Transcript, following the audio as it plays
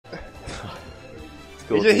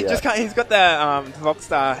called. He's got the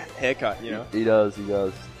Rockstar haircut, you know. He does.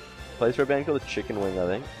 Plays for a band called the Chicken Wing, I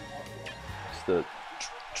think. Just the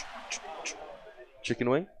Chicken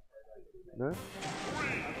Wing. No.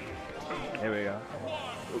 Here we go.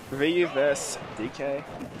 VU vs DK.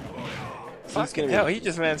 Fucking hell, he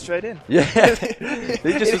just ran straight in. Yeah.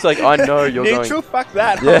 He just was like, I know you're going. Neutral, fuck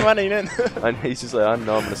that. Yeah. I'm running in. And he's just like, I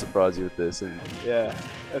know I'm going to surprise you with this. And yeah,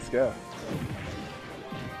 let's go.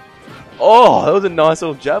 oh, that was a nice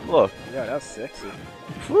little jab block. Yeah, that was sexy.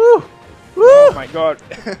 Woo! Woo! Oh my god.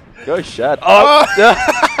 Go Shad. Oh!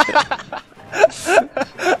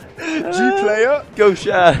 G player. Go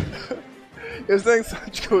Shad. He was doing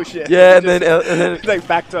such cool shit. Yeah, and then he's like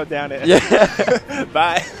backdoor down it. Yeah.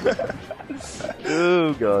 Bye.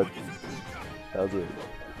 Oh god. That was it.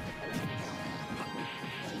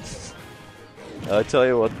 I tell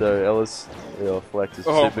you what though, Ellis Flex is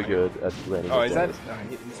super good at landing. Oh, is that? Oh,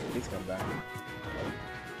 he's come back.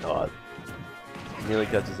 Oh, nearly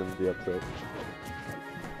catches him the upset.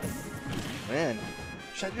 Man,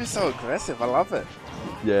 Shadrew's so aggressive. I love it.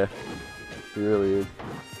 Yeah, he really is.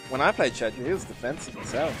 When I played Shadrew, he was defensive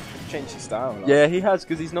himself. Changed his style a lot. Yeah, he has,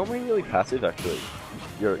 because he's normally really passive actually.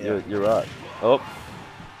 You're right. Oh,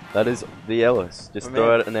 that is the Ellis. Just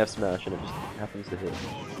throw out an F smash and it just happens to hit.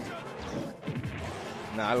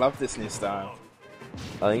 Nah, I love this new style.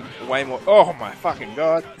 I think way more. Oh my fucking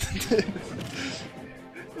god! I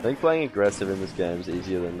think playing aggressive in this game is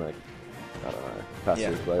easier than like I don't know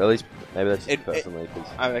passive. Yeah. Like, at least maybe that's just personally. Cause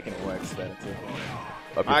I reckon it works better too.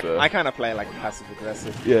 I kind of play like passive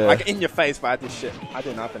aggressive. Yeah. Like in your face, but I do shit. I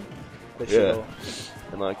do nothing. Yeah.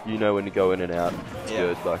 And like you know when to go in and out. It's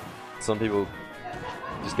good. Like some people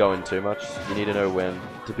just go in too much. You need to know when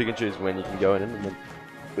to pick and choose when you can go in and then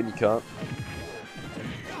when you can't.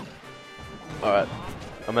 All right,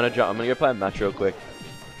 I'm gonna go play a match real quick.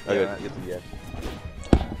 Okay, right. get to the end.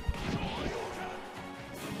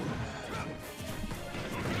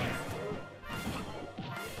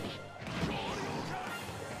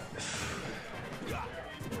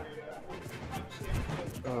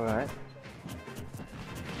 All right.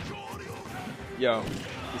 Yo,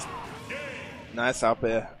 nice up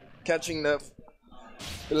there, catching the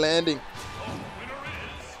landing.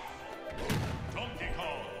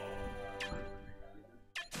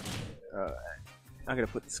 I gotta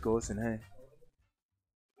put the scores in, hey.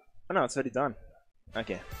 Oh no, it's already done.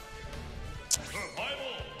 Okay.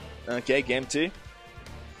 Okay, game 2.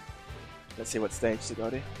 Let's see what stage to go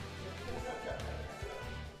to.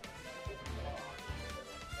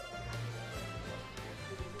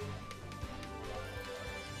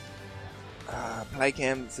 Play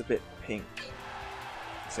cam is a bit pink.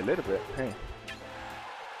 It's a little bit, hey.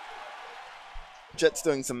 Jet's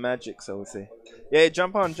doing some magic, so we'll see. Yeah,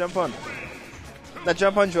 jump on, jump on. Now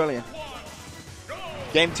jump on, Julian.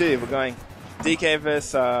 Game 2, we're going DK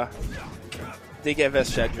vs Shadrew. DK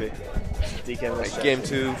vs Shadrew. Game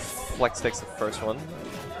 2, Flex takes the first one.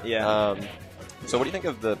 Yeah. So what do you think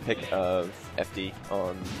of the pick of FD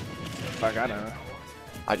on... Fuck, I don't know.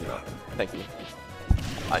 I do not. Thank you.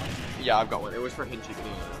 Yeah, I've got one. It was for Hinchi.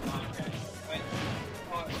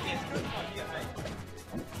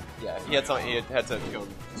 Yeah, he had to go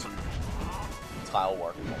some tile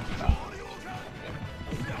work.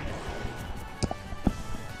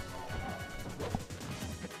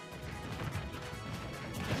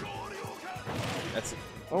 That's it.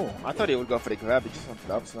 Oh, I thought he would go for the grab. He just went for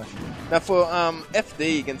the up smash. Now for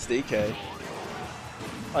FD against DK,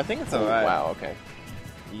 I think it's alright. Wow. Okay.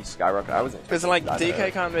 He skyrocketed. I wasn't. Because like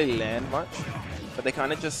DK can't really land much, but they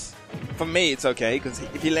kind of just. For me, it's okay because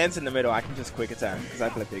if he lands in the middle, I can just quick attack because I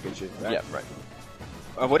play Pikachu. Right? Yeah. Right.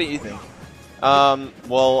 What do you think?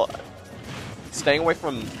 Well, staying away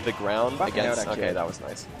from the ground against. Okay, that was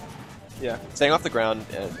nice. Yeah. Staying off the ground,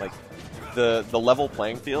 like the level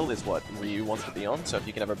playing field is what Ryu wants to be on. So if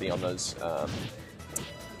you can ever be on those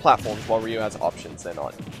platforms while Ryu has options, they're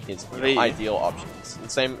not his ideal options. And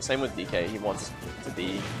same with DK. He wants to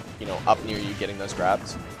be up near you, getting those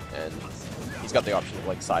grabs, and he's got the option of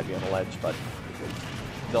like side B on the ledge, but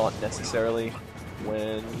not necessarily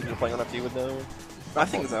when you're playing on FD with no. I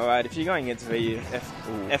think it's alright. If you're going into VU,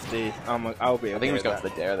 FD, I'll be okay. I think he was going for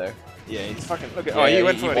the dare there. Yeah, he's fucking. Look at. He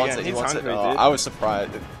went for it again. He's hungry, dude. I was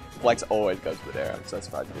surprised. Flex always goes for the dare. I'm so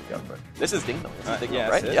surprised he didn't go for it. This is Ding Dong. This is Ding Dong,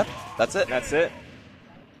 right? Yep. That's it. That's it.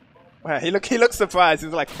 Wow, he looked surprised. He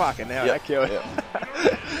was like, "Fucking hell, I killed it."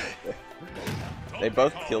 They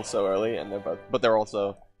both kill so early, and they're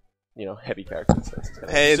also, heavy characters. So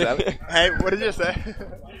hey, what did you say?